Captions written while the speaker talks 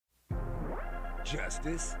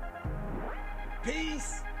Justice,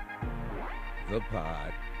 peace, the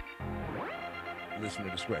pod. Listener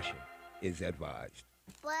discretion is advised.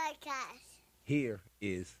 Podcast. Here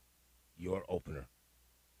is your opener.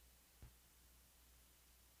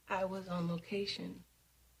 I was on location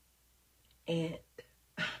and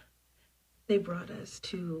they brought us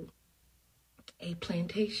to a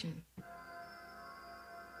plantation.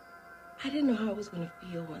 I didn't know how I was going to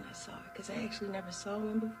feel when I saw it because I actually never saw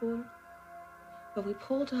one before. But we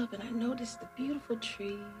pulled up and I noticed the beautiful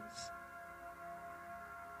trees.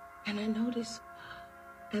 And I noticed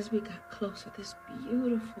as we got closer this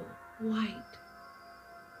beautiful white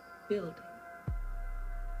building.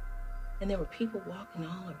 And there were people walking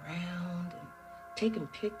all around and taking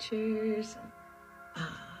pictures and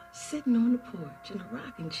sitting on the porch in a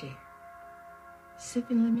rocking chair,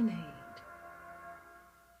 sipping lemonade.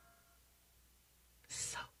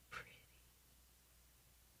 So pretty.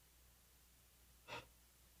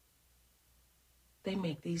 They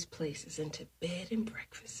make these places into bed and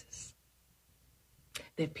breakfasts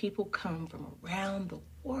that people come from around the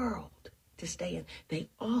world to stay in. They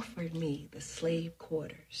offered me the slave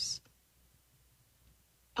quarters.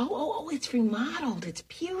 Oh, it's remodeled. It's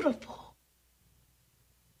beautiful.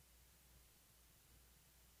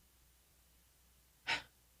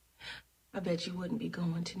 I bet you wouldn't be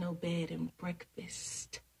going to no bed and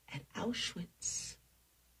breakfast at Auschwitz.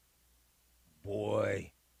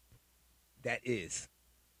 Boy, that is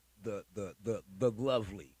the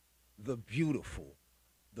lovely, the beautiful,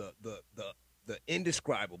 the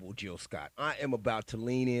indescribable Jill Scott. I am about to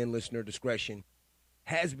lean in. Listener discretion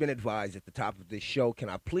has been advised at the top of this show. Can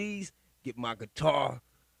I please get my guitar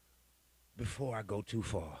before I go too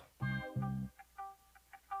far?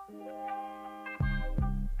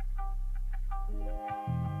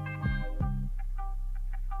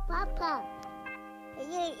 Papa,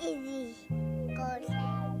 here is the ghost.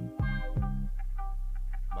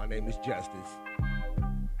 My name is Justice.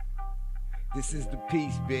 This is the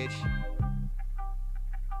peace, bitch.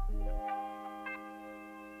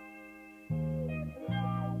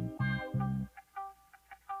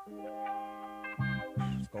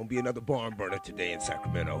 It's gonna be another barn burner today in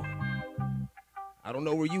Sacramento. I don't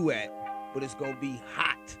know where you at, but it's gonna be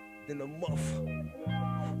hot than a muff.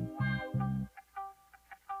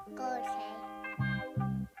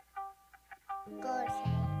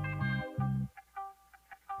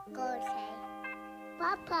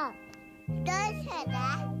 Papa, don't say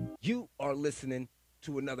that. You are listening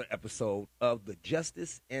to another episode of the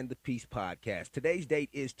Justice and the Peace podcast. Today's date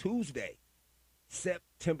is Tuesday,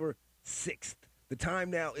 September 6th. The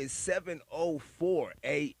time now is 7:04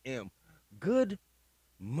 a.m. Good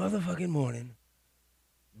motherfucking morning,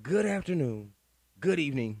 good afternoon, good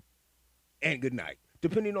evening, and good night.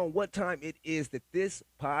 Depending on what time it is that this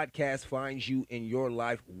podcast finds you in your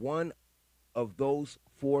life, one of those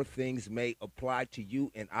four things may apply to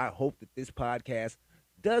you, and I hope that this podcast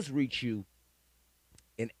does reach you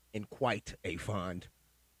in quite a fond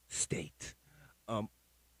state.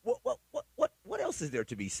 What else is there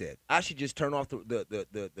to be said? I should just turn off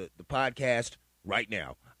the podcast right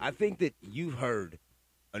now. I think that you've heard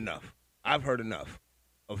enough. I've heard enough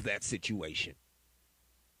of that situation.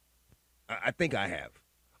 I think I have.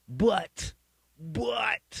 But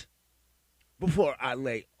before I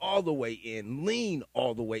lay all the way in, lean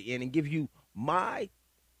all the way in, and give you my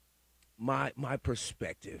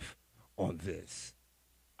perspective on this,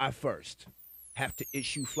 I first have to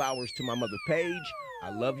issue flowers to my mother, Paige.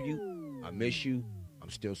 I love you. I miss you.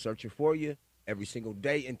 I'm still searching for you every single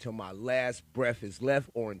day until my last breath is left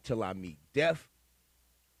or until I meet death.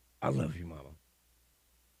 I love you, Mama.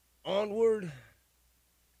 Onward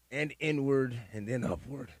and inward and then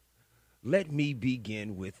upward. Let me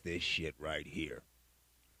begin with this shit right here.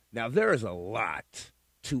 Now, there is a lot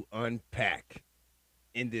to unpack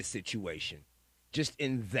in this situation. Just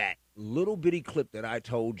in that little bitty clip that I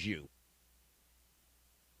told you.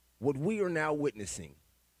 What we are now witnessing,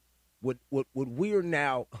 what we are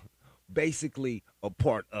now basically a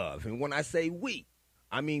part of. And when I say we,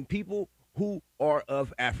 I mean people who are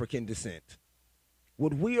of African descent.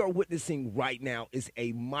 What we are witnessing right now is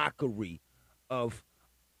a mockery of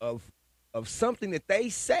something that they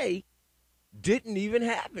say didn't even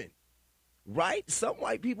happen, right? Some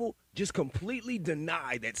white people just completely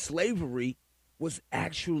deny that slavery was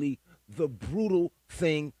actually the brutal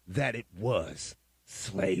thing that it was.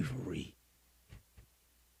 Slavery.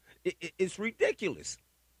 It's ridiculous.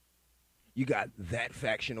 You got that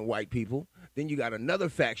faction of white people. Then you got another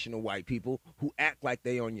faction of white people who act like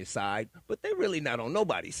they on your side, but they really not on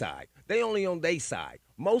nobody's side. They only on their side.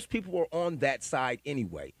 Most people are on that side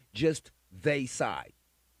anyway, just they side.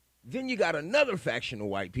 Then you got another faction of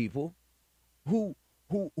white people who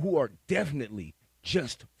are definitely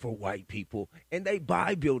just for white people, and they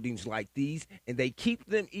buy buildings like these and they keep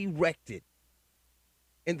them erected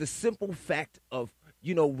in the simple fact of,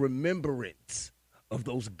 remembrance of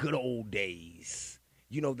those good old days,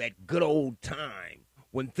 that good old time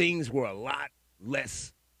when things were a lot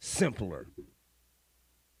less simpler.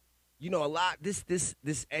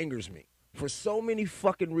 This angers me for so many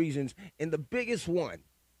fucking reasons, and the biggest one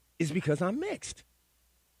is because I'm mixed.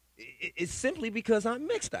 It's simply because I'm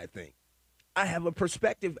mixed, I think. I have a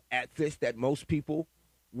perspective at this that most people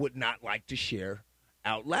would not like to share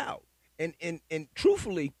out loud. And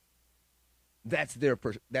truthfully, that's their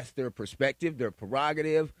perspective, their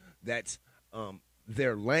prerogative, that's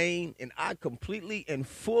their lane, and I completely and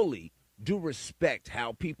fully do respect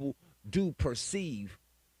how people do perceive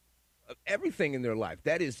everything in their life.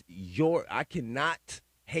 That is I cannot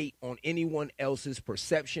hate on anyone else's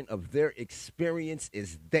perception of their experience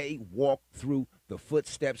as they walk through the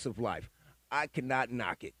footsteps of life. I cannot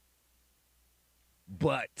knock it.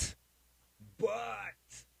 But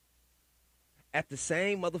at the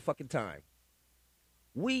same motherfucking time,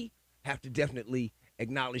 we have to definitely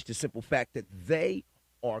acknowledge the simple fact that they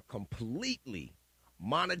are completely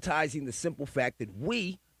monetizing the simple fact that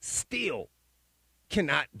we still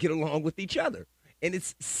cannot get along with each other. And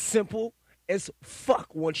it's simple as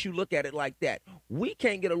fuck once you look at it like that. We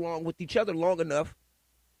can't get along with each other long enough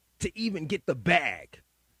to even get the bag.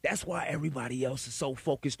 That's why everybody else is so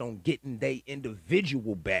focused on getting their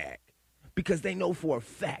individual bag, because they know for a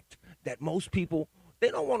fact that most people, they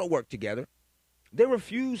don't want to work together. They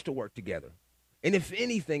refuse to work together. And if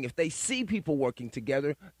anything, if they see people working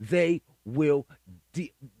together, they will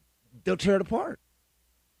they'll tear it apart.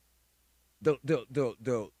 They'll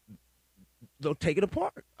take it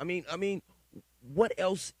apart. I mean, what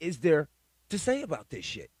else is there to say about this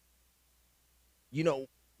shit?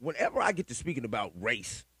 Whenever I get to speaking about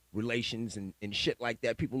race relations and shit like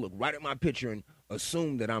that, people look right at my picture and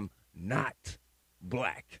assume that I'm not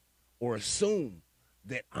black, or assume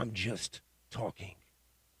that I'm just talking.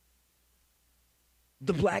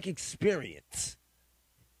 The black experience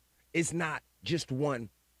is not just one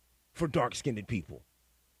for dark-skinned people.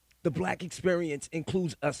 The black experience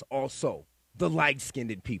includes us also, the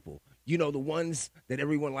light-skinned people. The ones that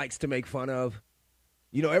everyone likes to make fun of.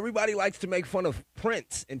 Everybody likes to make fun of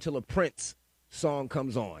Prince until a Prince song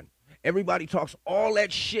comes on. Everybody talks all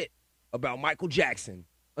that shit about Michael Jackson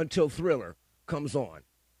until Thriller comes on.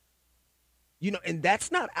 And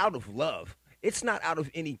that's not out of love. It's not out of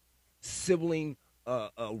any sibling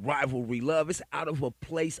rivalry love. It's out of a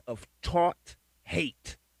place of taught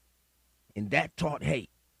hate. And that taught hate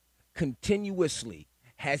continuously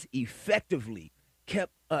has effectively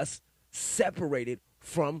kept us separated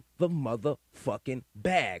from the motherfucking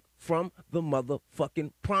bag, from the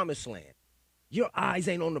motherfucking promised land. Your eyes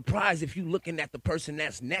ain't on the prize if you looking at the person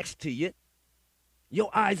that's next to you. Your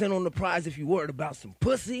eyes ain't on the prize if you worried about some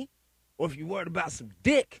pussy or if you worried about some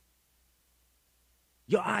dick.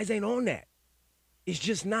 Your eyes ain't on that. It's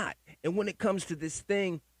just not. And when it comes to this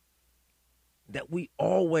thing that we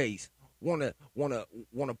always want to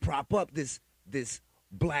prop up, this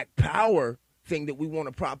black power thing that we want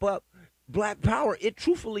to prop up, black power, it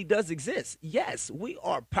truthfully does exist. Yes, we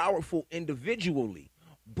are powerful individually,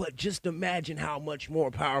 but just imagine how much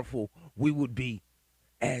more powerful we would be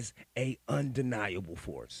as a undeniable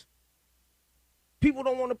force. People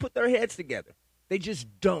don't want to put their heads together. They just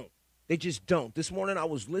don't. They just don't. This morning I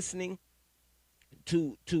was listening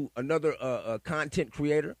to another content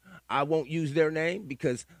creator. I won't use their name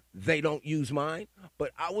because they don't use mine,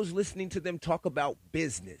 but I was listening to them talk about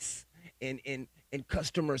business and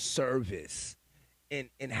customer service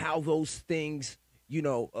and how those things,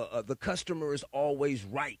 the customer is always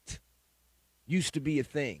right, used to be a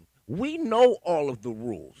thing. We know all of the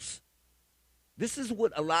rules. This is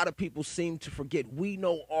what a lot of people seem to forget. We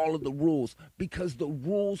know all of the rules because the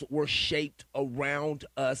rules were shaped around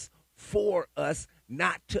us, for us,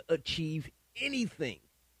 not to achieve anything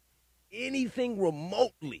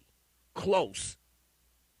remotely close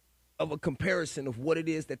of a comparison of what it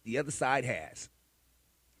is that the other side has.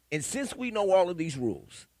 And since we know all of these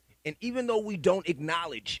rules, and even though we don't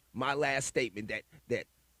acknowledge my last statement that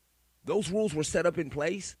those rules were set up in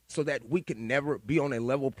place so that we could never be on a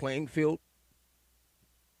level playing field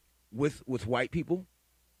with white people,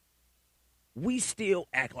 we still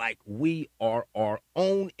act like we are our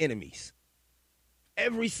own enemies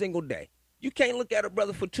every single day. You can't look at a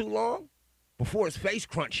brother for too long before his face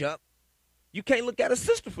crunch up. You can't look at a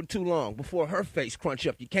sister for too long before her face crunch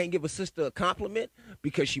up. You can't give a sister a compliment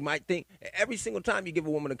because she might think every single time you give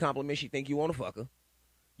a woman a compliment, she think you want to fuck her.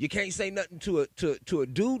 You can't say nothing to a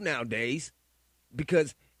dude nowadays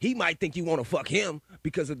because he might think you want to fuck him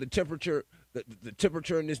because of the temperature, the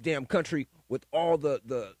temperature in this damn country with all the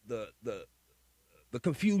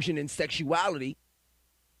confusion in sexuality.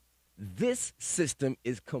 This system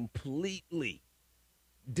is completely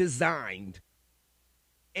designed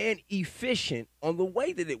and efficient on the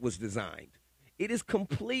way that it was designed. It is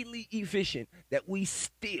completely efficient that we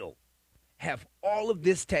still have all of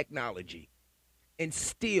this technology and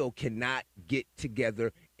still cannot get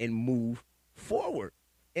together and move forward.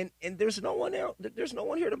 And there's no one else, there's no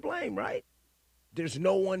one here to blame, right? There's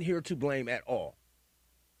no one here to blame at all,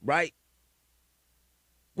 right?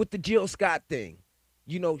 With the Jill Scott thing,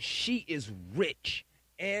 you know, she is rich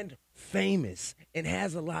and famous and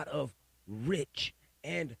has a lot of rich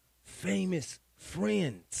and famous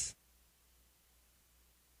friends.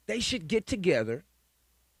 They should get together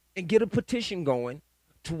and get a petition going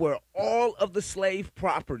to where all of the slave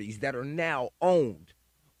properties that are now owned,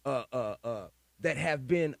 that have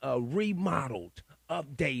been remodeled,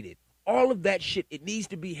 updated, all of that shit, it needs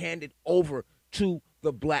to be handed over to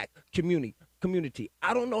the black community.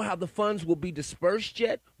 I don't know how the funds will be dispersed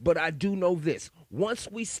yet, but I do know this. Once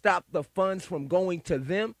we stop the funds from going to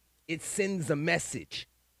them, it sends a message.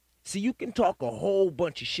 See, you can talk a whole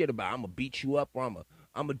bunch of shit about I'm going to beat you up or I'm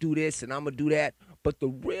going to do this and I'm going to do that. But the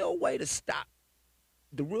real way to stop,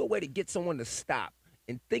 the real way to get someone to stop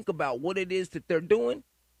and think about what it is that they're doing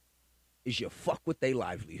is you fuck with their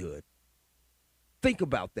livelihood. Think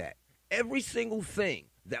about that. Every single thing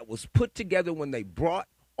that was put together when they brought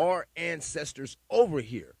our ancestors over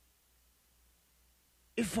here,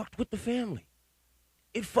 it fucked with the family.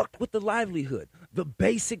 It fucked with the livelihood. The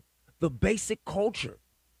basic culture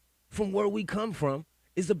from where we come from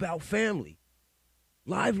is about family,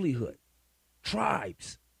 livelihood,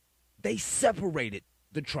 tribes. They separated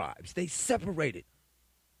the tribes. They separated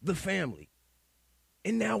the family.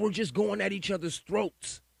 And now we're just going at each other's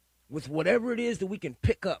throats with whatever it is that we can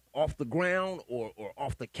pick up off the ground or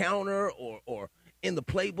off the counter or in the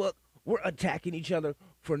playbook. We're attacking each other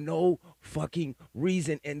for no fucking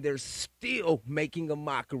reason, and they're still making a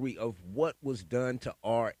mockery of what was done to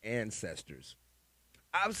our ancestors.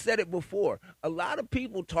 I've said it before. A lot of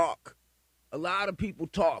people talk.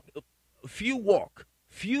 Few walk,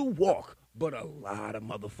 but a lot of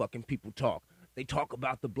motherfucking people talk. They talk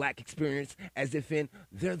about the black experience as if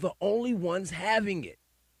they're the only ones having it.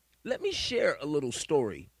 Let me share a little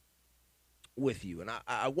story with you, and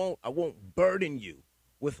I won't burden you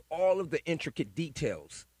with all of the intricate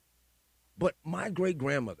details. But my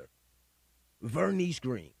great-grandmother, Vernice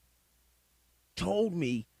Green, told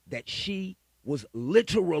me that she was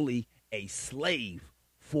literally a slave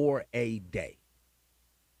for a day.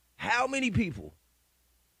 How many people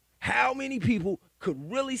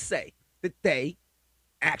could really say that they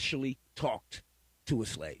actually talked to a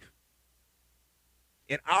slave?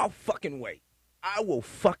 And I'll fucking wait. I will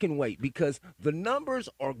fucking wait because the numbers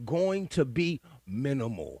are going to be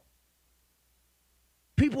minimal.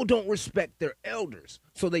 People don't respect their elders,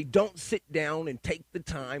 so they don't sit down and take the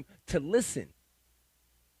time to listen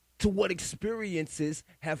to what experiences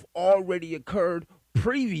have already occurred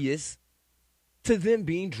previous to them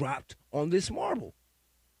being dropped on this marble.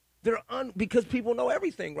 Because people know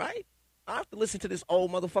everything, right? I have to listen to this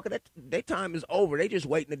old motherfucker. Their time is over. They just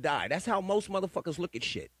waiting to die. That's how most motherfuckers look at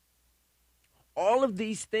shit. All of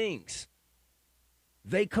these things,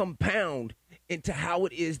 they compound into how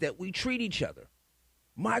it is that we treat each other.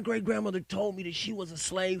 My great-grandmother told me that she was a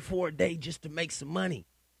slave for a day just to make some money.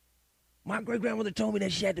 My great-grandmother told me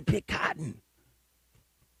that she had to pick cotton.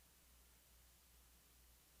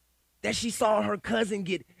 That she saw her cousin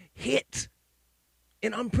get hit.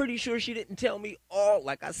 And I'm pretty sure she didn't tell me all,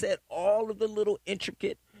 like I said, all of the little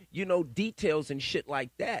intricate, details and shit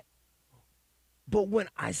like that. But when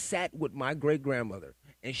I sat with my great-grandmother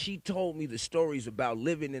and she told me the stories about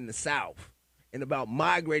living in the South and about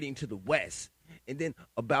migrating to the West and then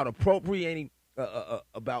about about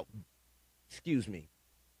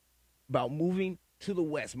moving to the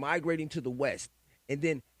West, migrating to the West, and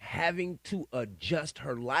then having to adjust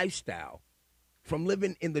her lifestyle from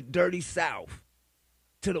living in the dirty South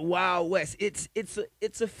to the Wild West. It's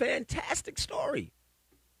a fantastic story.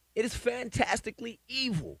 It is fantastically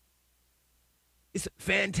evil. It's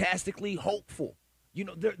fantastically hopeful.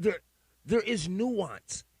 There is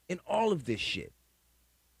nuance in all of this shit.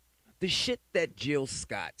 The shit that Jill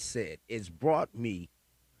Scott said has brought me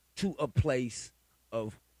to a place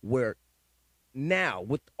of where now,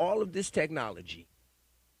 with all of this technology,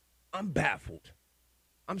 I'm baffled.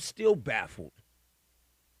 I'm still baffled.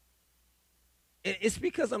 And it's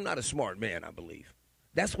because I'm not a smart man, I believe.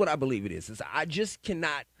 That's what I believe it is. I just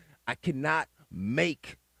cannot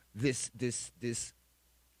make this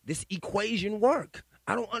equation work.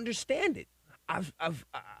 I don't understand it. I've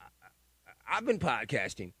been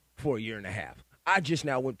podcasting for a year and a half. I just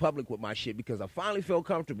now went public with my shit because I finally felt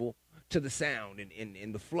comfortable to the sound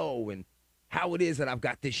and the flow and how it is that I've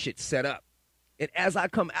got this shit set up. And as I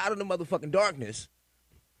come out of the motherfucking darkness,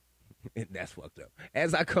 and that's fucked up.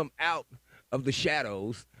 As I come out of the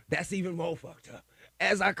shadows, that's even more fucked up.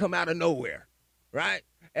 As I come out of nowhere, right?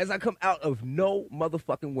 As I come out of no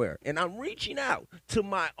motherfucking where. And I'm reaching out to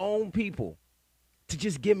my own people to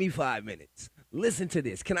just give me 5 minutes. Listen to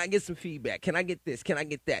this. Can I get some feedback? Can I get this? Can I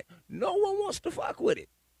get that? No one wants to fuck with it.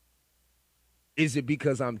 Is it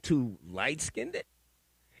because I'm too light-skinned?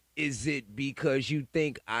 Is it because you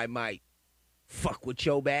think I might fuck with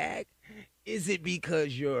your bag? Is it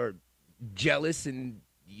because you're jealous and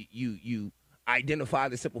you identify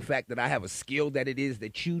the simple fact that I have a skill that it is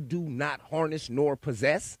that you do not harness nor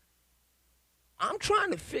possess? I'm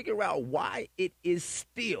trying to figure out why it is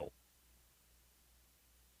still,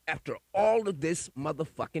 after all of this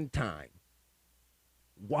motherfucking time,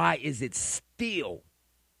 why is it still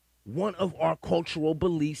one of our cultural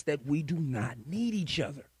beliefs that we do not need each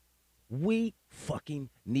other? We fucking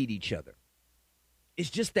need each other. It's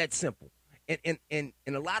just that simple. And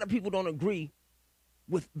a lot of people don't agree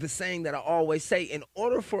with the saying that I always say. In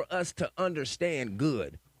order for us to understand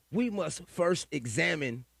good, we must first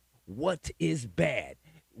examine what is bad,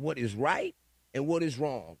 what is right, and what is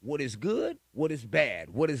wrong, what is good, what is bad,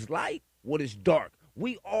 what is light, what is dark.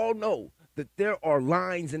 We all know that there are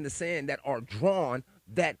lines in the sand that are drawn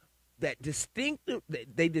that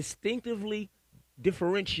distinctively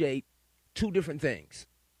differentiate two different things.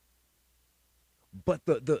 But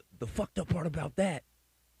the fucked up part about that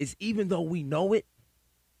is, even though we know it,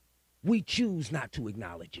 we choose not to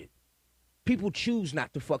acknowledge it. People choose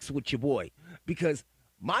not to fucks with your boy, because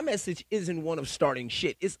my message isn't one of starting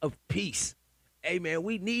shit. It's of peace. Hey, man,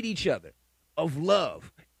 we need each other, of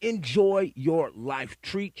love. Enjoy your life.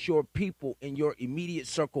 Treat your people in your immediate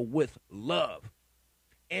circle with love.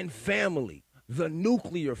 And family, the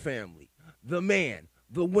nuclear family, the man,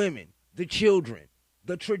 the women, the children,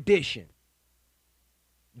 the tradition.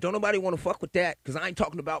 Don't nobody want to fuck with that, because I ain't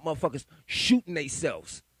talking about motherfuckers shooting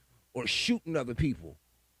themselves or shooting other people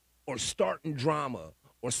or starting drama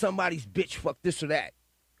or somebody's bitch fuck this or that.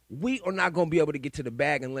 We are not going to be able to get to the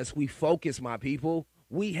bag unless we focus, my people.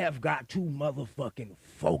 We have got to motherfucking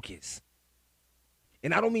focus.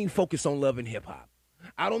 And I don't mean focus on love and hip-hop.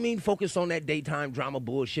 I don't mean focus on that daytime drama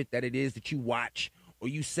bullshit that it is that you watch or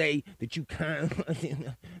you say that you kind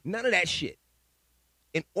of... None of that shit.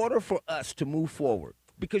 In order for us to move forward,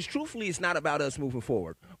 because truthfully, it's not about us moving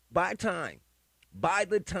forward. By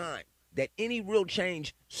the time that any real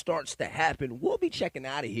change starts to happen, we'll be checking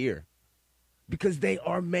out of here, because they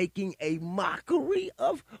are making a mockery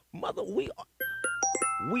of mother. We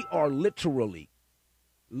are literally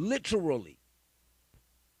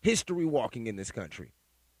history walking in this country.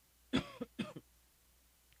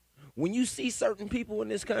 When you see certain people in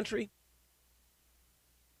this country,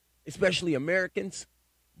 especially Americans,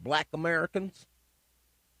 black Americans,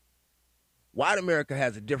 white America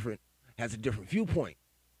has a different viewpoint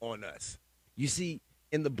on us. You see,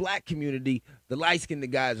 in the black community, the light-skinned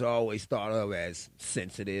guys are always thought of as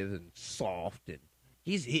sensitive and soft, and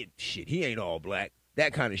he ain't all black,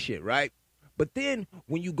 that kind of shit, right? But then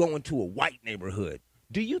when you go into a white neighborhood,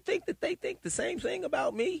 do you think that they think the same thing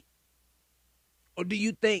about me? Or do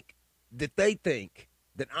you think that they think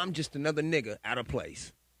that I'm just another nigga out of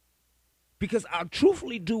place? Because I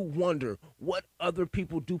truthfully do wonder what other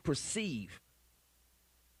people do perceive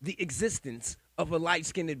the existence of a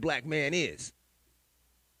light-skinned black man is.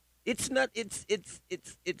 It's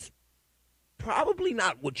probably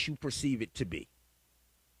not what you perceive it to be.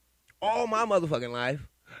 All my motherfucking life,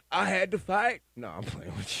 I had to fight. No, I'm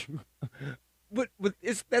playing with you. but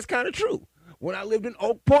that's kind of true. When I lived in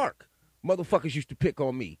Oak Park, motherfuckers used to pick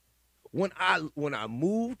on me. When I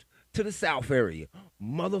moved to the South area,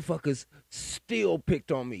 motherfuckers still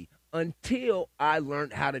picked on me until I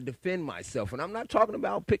learned how to defend myself. And I'm not talking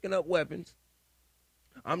about picking up weapons.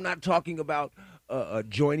 I'm not talking about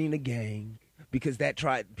joining a gang, because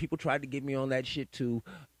people tried to get me on that shit too.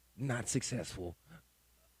 Not successful.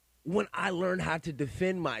 When I learned how to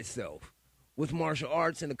defend myself with martial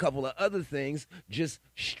arts and a couple of other things, just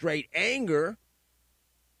straight anger,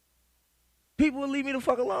 people would leave me the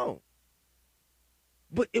fuck alone.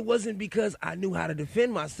 But it wasn't because I knew how to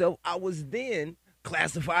defend myself. I was then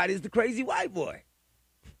classified as the crazy white boy.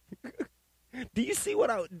 Do you see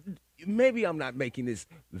what maybe I'm not making this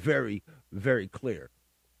very, very clear.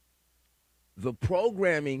 the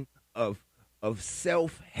programming of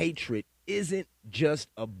self-hatred isn't just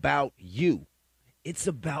about you. It's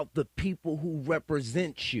about the people who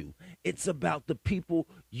represent you. It's about the people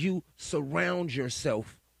you surround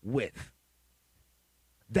yourself with.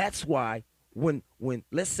 That's why when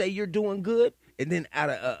let's say you're doing good and then out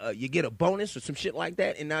of you get a bonus or some shit like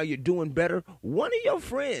that and now you're doing better, one of your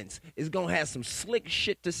friends is going to have some slick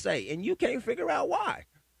shit to say and you can't figure out why.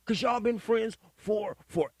 Because y'all been friends for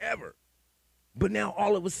forever. But now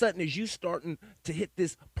all of a sudden as you starting to hit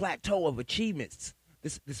this plateau of achievements,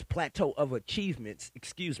 this plateau of achievements,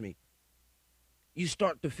 you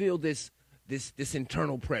start to feel this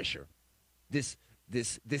internal pressure, this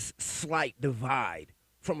slight divide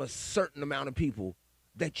from a certain amount of people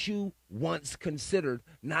that you once considered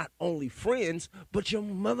not only friends, but your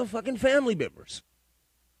motherfucking family members.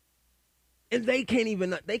 And they can't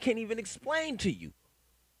even explain to you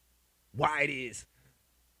why it is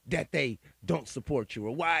that they don't support you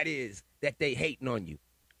or why it is that they hating on you,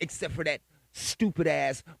 except for that stupid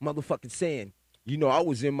ass motherfucking saying, you know, I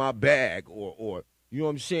was in my bag or you know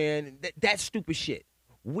what I'm saying? That stupid shit.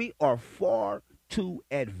 We are far too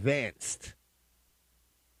advanced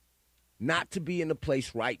not to be in a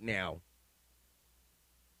place right now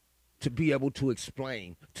to be able to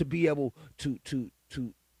explain, to be able to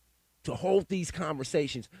hold these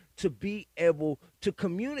conversations, to be able to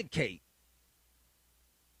communicate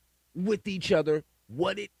with each other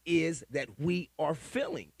what it is that we are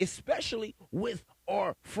feeling, especially with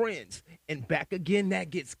our friends. And back again,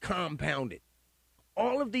 that gets compounded.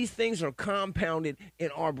 All of these things are compounded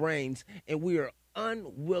in our brains, and we are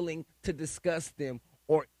unwilling to discuss them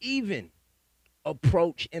or even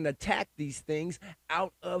approach and attack these things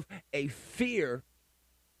out of a fear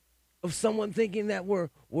of someone thinking that we're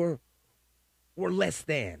less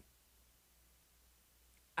than.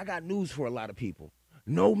 I got news for a lot of people.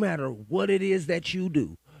 No matter what it is that you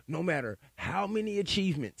do, no matter how many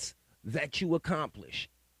achievements that you accomplish,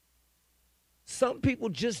 some people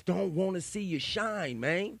just don't want to see you shine,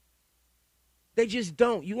 man. They just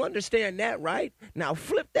don't. You understand that, right? Now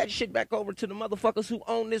flip that shit back over to the motherfuckers who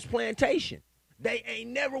own this plantation. They ain't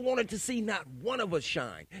never wanted to see not one of us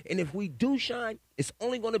shine. And if we do shine, it's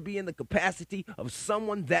only going to be in the capacity of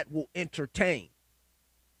someone that will entertain,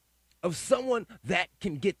 of someone that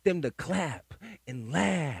can get them to clap and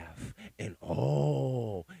laugh and,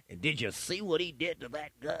 oh, and did you see what he did to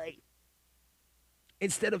that guy?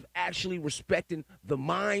 Instead of actually respecting the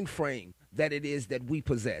mind frame that it is that we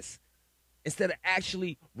possess. Instead of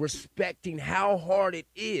actually respecting how hard it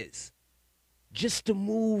is just to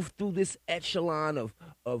move through this echelon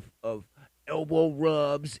of elbow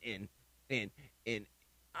rubs and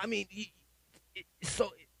I mean, so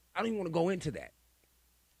I don't even want to go into that.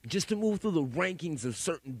 Just to move through the rankings of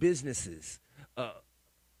certain businesses,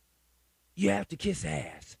 you have to kiss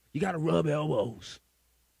ass. You got to rub elbows.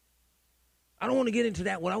 I don't want to get into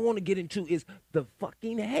that. What I want to get into is the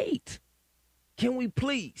fucking hate. Can we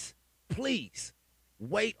please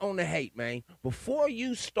wait on the hate, man? Before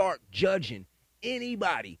you start judging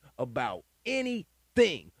anybody about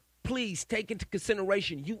anything, please take into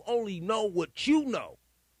consideration you only know what you know.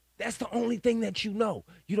 That's the only thing that you know.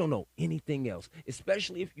 You don't know anything else,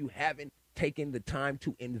 especially if you haven't taken the time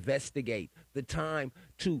to investigate, the time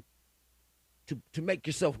to make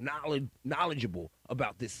yourself knowledgeable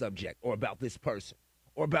about this subject or about this person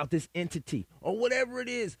or about this entity or whatever it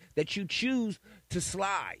is that you choose to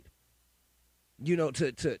slide. You know,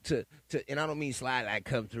 to and I don't mean slide like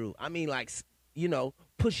come through. I mean like, you know,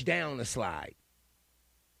 push down the slide.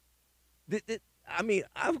 I mean,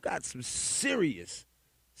 I've got some serious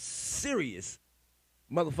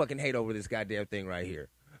motherfucking hate over this goddamn thing right here.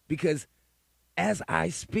 Because as I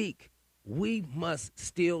speak, we must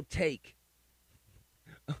still take,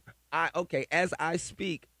 as I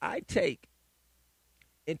speak, I take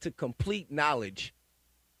into complete knowledge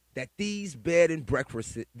that these bed and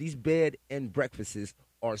breakfasts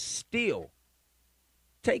are still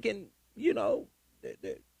taking, you know,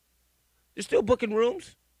 they're still booking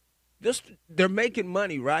rooms. They're making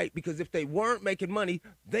money, right? Because if they weren't making money,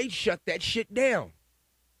 they'd shut that shit down.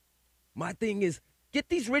 My thing is, get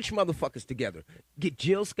these rich motherfuckers together. Get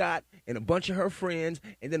Jill Scott and a bunch of her friends,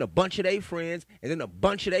 and then a bunch of their friends, and then a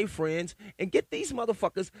bunch of their friends, and get these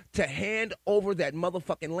motherfuckers to hand over that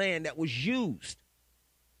motherfucking land that was used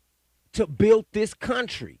to build this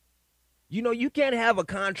country. You know, you can't have a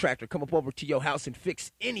contractor come up over to your house and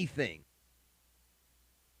fix anything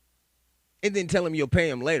and then tell him you'll pay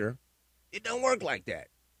him later. It don't work like that.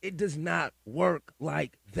 It does not work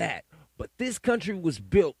like that. But this country was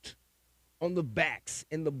built on the backs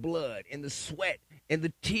and the blood and the sweat and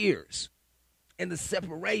the tears and the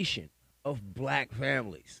separation of black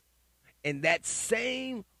families. And that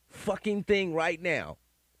same fucking thing right now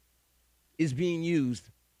is being used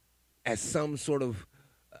as some sort of,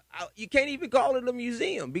 you can't even call it a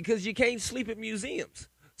museum because you can't sleep at museums.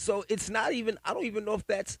 So it's not even, I don't even know if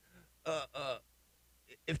that's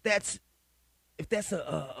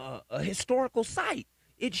a historical site.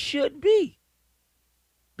 It should be.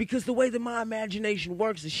 Because the way that my imagination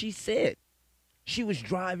works is, she said she was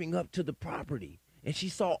driving up to the property and she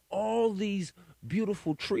saw all these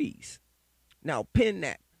beautiful trees. Now, pin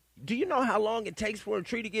that. Do you know how long it takes for a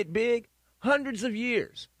tree to get big? Hundreds of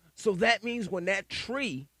years. So that means when that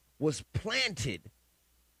tree was planted,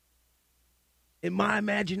 in my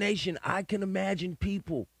imagination, I can imagine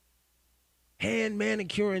people hand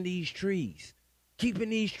manicuring these trees, keeping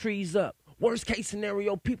these trees up. Worst case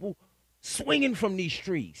scenario, people swinging from these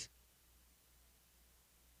trees.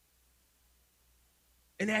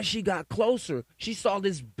 And as she got closer, she saw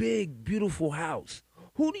this big, beautiful house.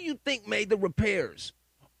 Who do you think made the repairs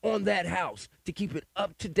on that house to keep it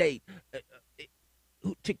up to date,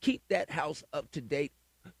 to keep that house up to date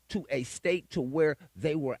to a state to where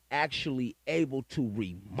they were actually able to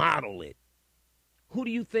remodel it? Who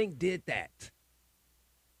do you think did that?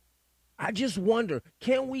 I just wonder,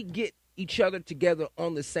 can we get each other together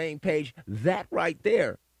on the same page? That right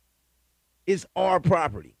there is our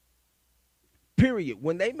property. Period.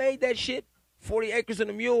 When they made that shit, 40 acres and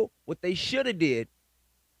a mule, what they should have did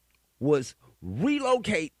was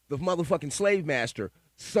relocate the motherfucking slave master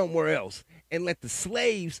somewhere else and let the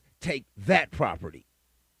slaves take that property.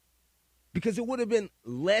 Because it would have been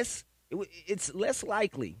less, it's less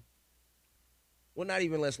likely. Well, not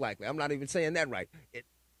even less likely. I'm not even saying that right.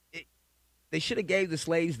 They should have gave the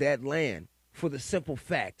slaves that land for the simple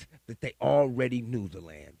fact that they already knew the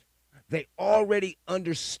land. They already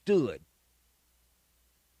understood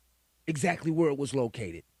exactly where it was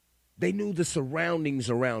located. They knew the surroundings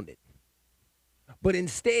around it. But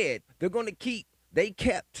instead, they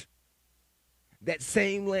kept that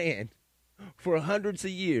same land for hundreds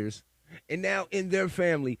of years, and now in their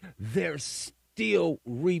family, they're still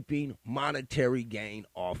reaping monetary gain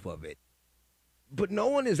off of it. But no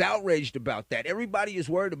one is outraged about that. Everybody is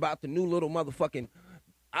worried about the new little motherfucking,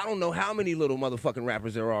 I don't know how many little motherfucking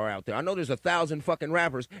rappers there are out there. I know there's 1,000 fucking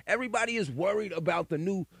rappers. Everybody is worried about the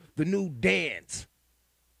new dance,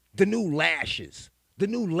 the new lashes, the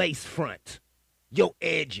new lace front, your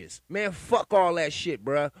edges. Man, fuck all that shit,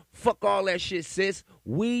 bruh. Fuck all that shit, sis.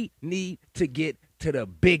 We need to get to the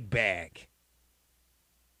big bag.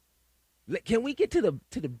 Can we get to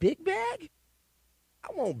the big bag? I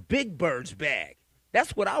want Big Bird's bag.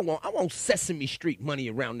 That's what I want. I want Sesame Street money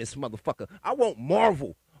around this motherfucker. I want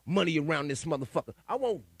Marvel money around this motherfucker. I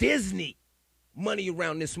want Disney money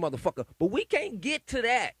around this motherfucker. But we can't get to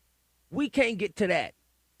that. We can't get to that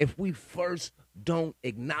if we first don't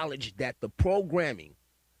acknowledge that the programming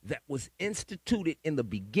that was instituted in the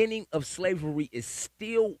beginning of slavery is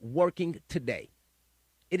still working today.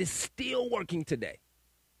 It is still working today.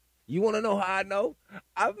 You want to know how I know?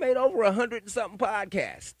 I've made over 100 and something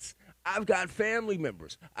podcasts. I've got family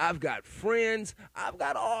members. I've got friends. I've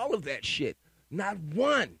got all of that shit. Not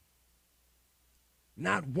one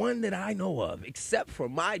that I know of, except for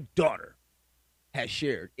my daughter, has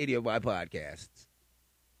shared any of my podcasts.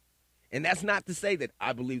 And that's not to say that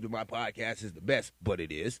I believe that my podcast is the best, but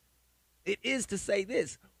it is. It is to say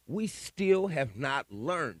this: we still have not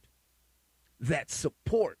learned that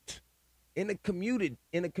support in a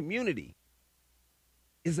community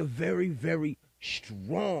is a very, very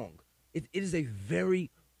strong. It is a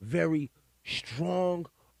very, very strong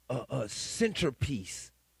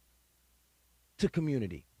centerpiece to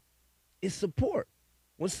community. It's support.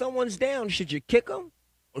 When someone's down, should you kick them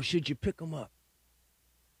or should you pick them up?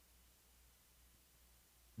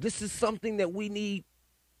 This is something that we need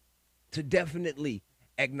to definitely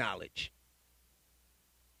acknowledge.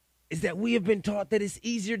 Is that we have been taught that it's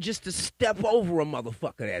easier just to step over a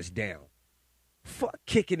motherfucker that's down. Fuck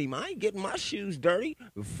kicking him. I ain't getting my shoes dirty.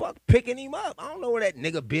 Fuck picking him up. I don't know where that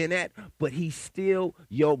nigga been at, but he's still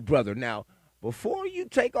your brother. Now, before you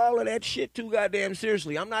take all of that shit too goddamn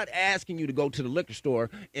seriously, I'm not asking you to go to the liquor store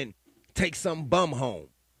and take some bum home.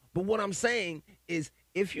 But what I'm saying is,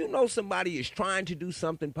 if you know somebody is trying to do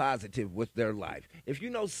something positive with their life, if you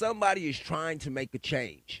know somebody is trying to make a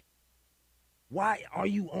change, why are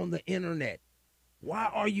you on the internet? Why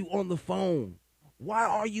are you on the phone? Why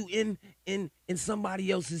are you in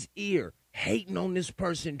somebody else's ear hating on this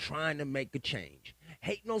person trying to make a change?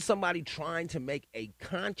 Hating on somebody trying to make a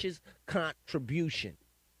conscious contribution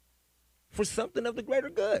for something of the greater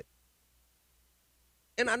good.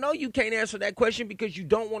 And I know you can't answer that question because you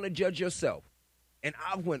don't want to judge yourself. And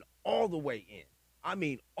I've went all the way in. I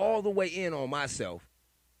mean, all the way in on myself.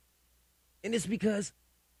 And it's because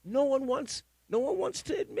no one wants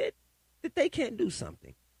to admit that they can't do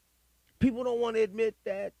something. People don't want to admit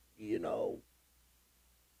that,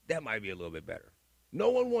 that might be a little bit better. No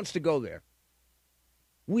one wants to go there.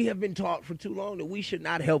 We have been taught for too long that we should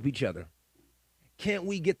not help each other. Can't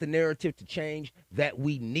we get the narrative to change that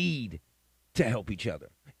we need to help each other?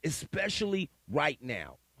 Especially right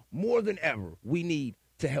now. More than ever, we need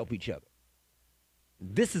to help each other.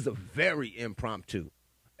 This is a very impromptu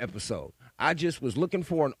episode. I just was looking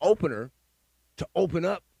for an opener to open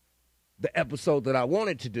up the episode that I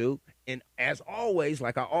wanted to do. And as always,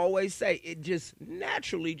 like I always say, it just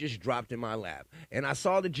naturally just dropped in my lap. And I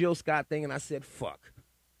saw the Jill Scott thing and I said, fuck,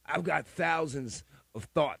 I've got thousands of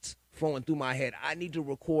thoughts flowing through my head. I need to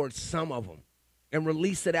record some of them and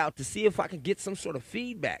release it out to see if I can get some sort of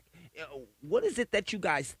feedback. What is it that you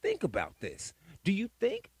guys think about this? Do you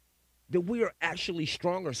think that we are actually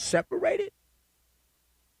stronger separated?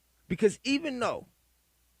 Because even though,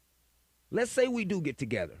 let's say we do get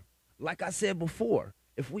together, like I said before,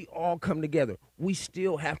 if we all come together, we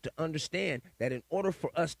still have to understand that in order for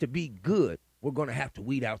us to be good, we're going to have to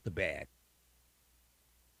weed out the bad.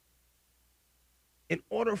 In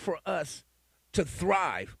order for us to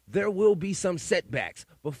thrive, there will be some setbacks.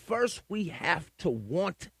 But first, we have to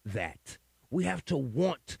want that. We have to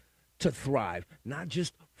want to thrive, not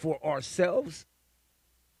just for ourselves,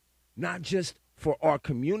 not just for our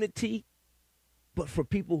community, but for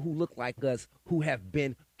people who look like us, who have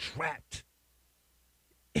been trapped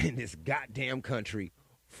in this goddamn country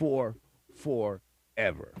for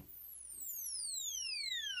forever.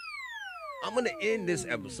 I'm going to end this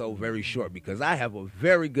episode very short because I have a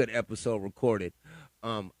very good episode recorded.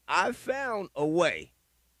 I found a way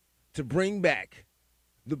to bring back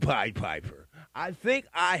the Pied Piper. I think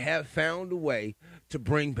I have found a way to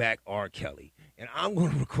bring back R. Kelly. And I'm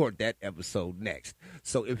going to record that episode next.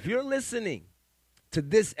 So if you're listening to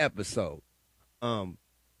this episode,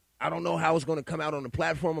 I don't know how it's going to come out on the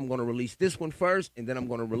platform. I'm going to release this one first, and then I'm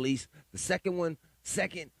going to release the second one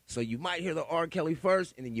second. So you might hear the R. Kelly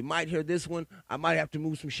first, and then you might hear this one. I might have to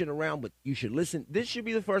move some shit around, but you should listen. This should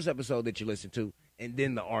be the first episode that you listen to, and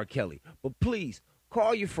then the R. Kelly. But please,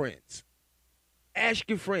 call your friends. Ask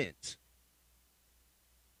your friends.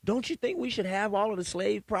 Don't you think we should have all of the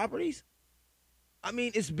slave properties? I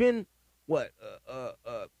mean, it's been,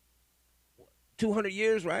 200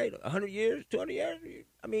 years, right? 100 years, 200 years?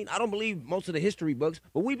 I mean, I don't believe most of the history books,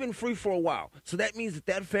 but we've been free for a while. So that means that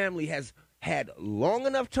that family has had long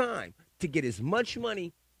enough time to get as much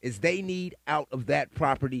money as they need out of that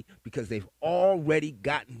property because they've already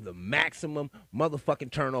gotten the maximum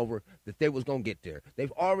motherfucking turnover that they was going to get there.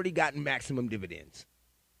 They've already gotten maximum dividends.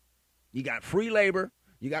 You got free labor.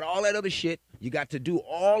 You got all that other shit. You got to do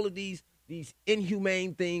all of these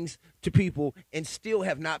inhumane things to people and still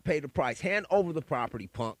have not paid the price. Hand over the property,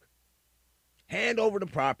 punk. Hand over the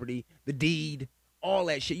property, the deed, all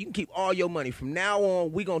that shit. You can keep all your money. From now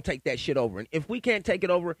on, we're going to take that shit over. And if we can't take it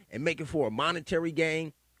over and make it for a monetary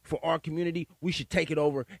gain for our community, we should take it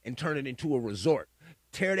over and turn it into a resort.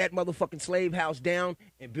 Tear that motherfucking slave house down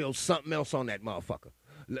and build something else on that motherfucker.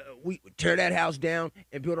 We tear that house down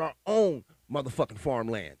and build our own motherfucking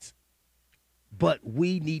farmlands. But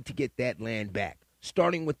we need to get that land back,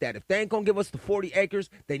 starting with that. If they ain't going to give us the 40 acres,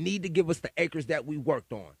 they need to give us the acres that we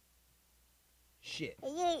worked on. Shit.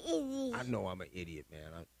 You're easy. I know I'm an idiot,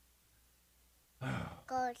 man.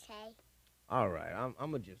 Go say. All right, I'm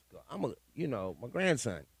going to just go. My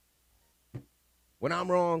grandson, when I'm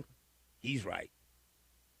wrong, he's right.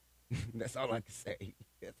 That's all I can say.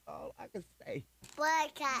 That's all I can say.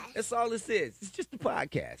 Podcast. That's all this is. It's just a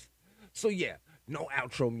podcast. So, yeah. No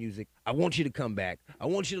outro music. I want you to come back. I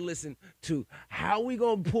want you to listen to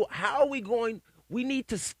we need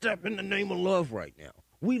to step in the name of love right now.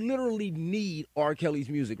 We literally need R. Kelly's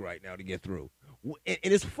music right now to get through. And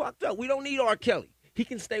it's fucked up. We don't need R. Kelly. He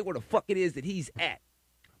can stay where the fuck it is that he's at.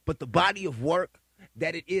 But the body of work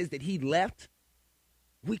that it is that he left,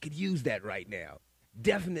 we could use that right now.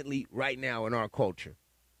 Definitely right now in our culture.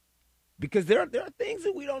 Because there are things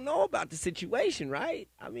that we don't know about the situation, right?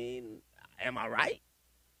 I mean, am I right?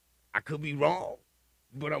 I could be wrong,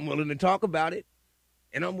 but I'm willing to talk about it.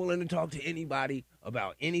 And I'm willing to talk to anybody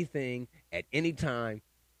about anything at any time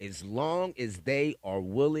as long as they are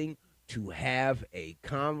willing to have a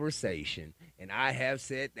conversation. And I have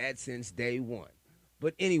said that since day one.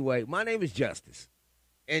 But anyway, my name is Justice.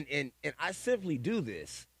 And I simply do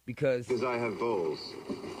this because I have balls.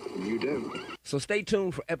 You don't. So stay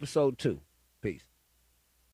tuned for episode 2. Peace.